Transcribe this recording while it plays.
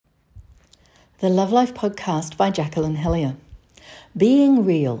The Love Life Podcast by Jacqueline Hellier. Being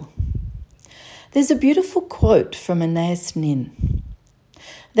Real. There's a beautiful quote from Anais Nin.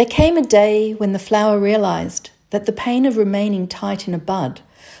 There came a day when the flower realised that the pain of remaining tight in a bud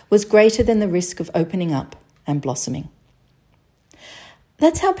was greater than the risk of opening up and blossoming.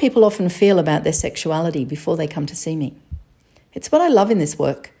 That's how people often feel about their sexuality before they come to see me. It's what I love in this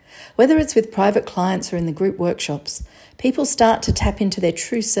work. Whether it's with private clients or in the group workshops, people start to tap into their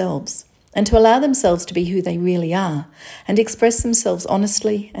true selves and to allow themselves to be who they really are and express themselves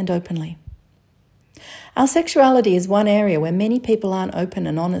honestly and openly. Our sexuality is one area where many people aren't open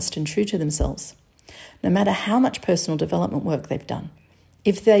and honest and true to themselves, no matter how much personal development work they've done.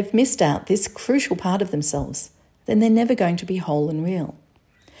 If they've missed out this crucial part of themselves, then they're never going to be whole and real.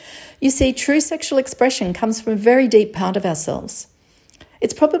 You see, true sexual expression comes from a very deep part of ourselves.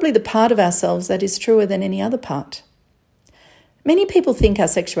 It's probably the part of ourselves that is truer than any other part. Many people think our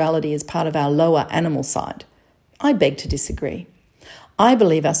sexuality is part of our lower animal side. I beg to disagree. I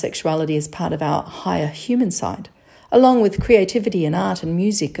believe our sexuality is part of our higher human side, along with creativity and art and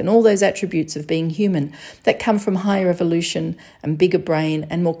music and all those attributes of being human that come from higher evolution and bigger brain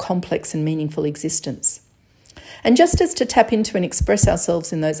and more complex and meaningful existence. And just as to tap into and express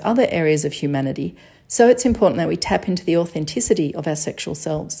ourselves in those other areas of humanity, so it's important that we tap into the authenticity of our sexual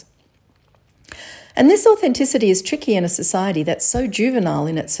selves. And this authenticity is tricky in a society that's so juvenile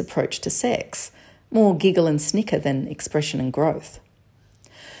in its approach to sex, more giggle and snicker than expression and growth.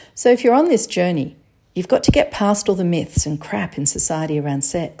 So if you're on this journey, you've got to get past all the myths and crap in society around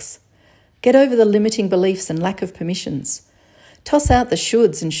sex. Get over the limiting beliefs and lack of permissions. Toss out the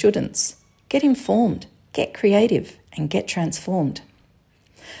shoulds and shouldn'ts. Get informed, get creative, and get transformed.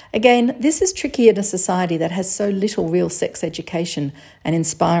 Again, this is tricky in a society that has so little real sex education and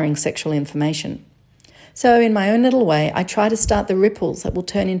inspiring sexual information. So in my own little way, I try to start the ripples that will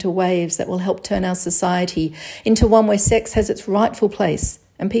turn into waves that will help turn our society into one where sex has its rightful place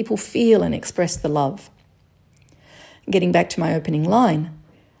and people feel and express the love. Getting back to my opening line,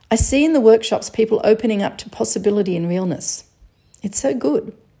 I see in the workshops people opening up to possibility and realness. It's so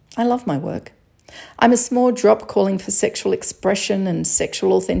good. I love my work. I'm a small drop calling for sexual expression and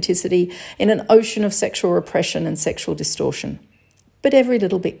sexual authenticity in an ocean of sexual repression and sexual distortion. But every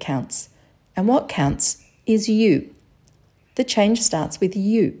little bit counts. And what counts is you. The change starts with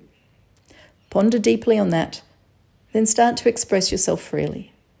you. Ponder deeply on that, then start to express yourself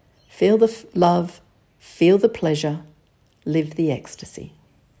freely. Feel the love, feel the pleasure, live the ecstasy.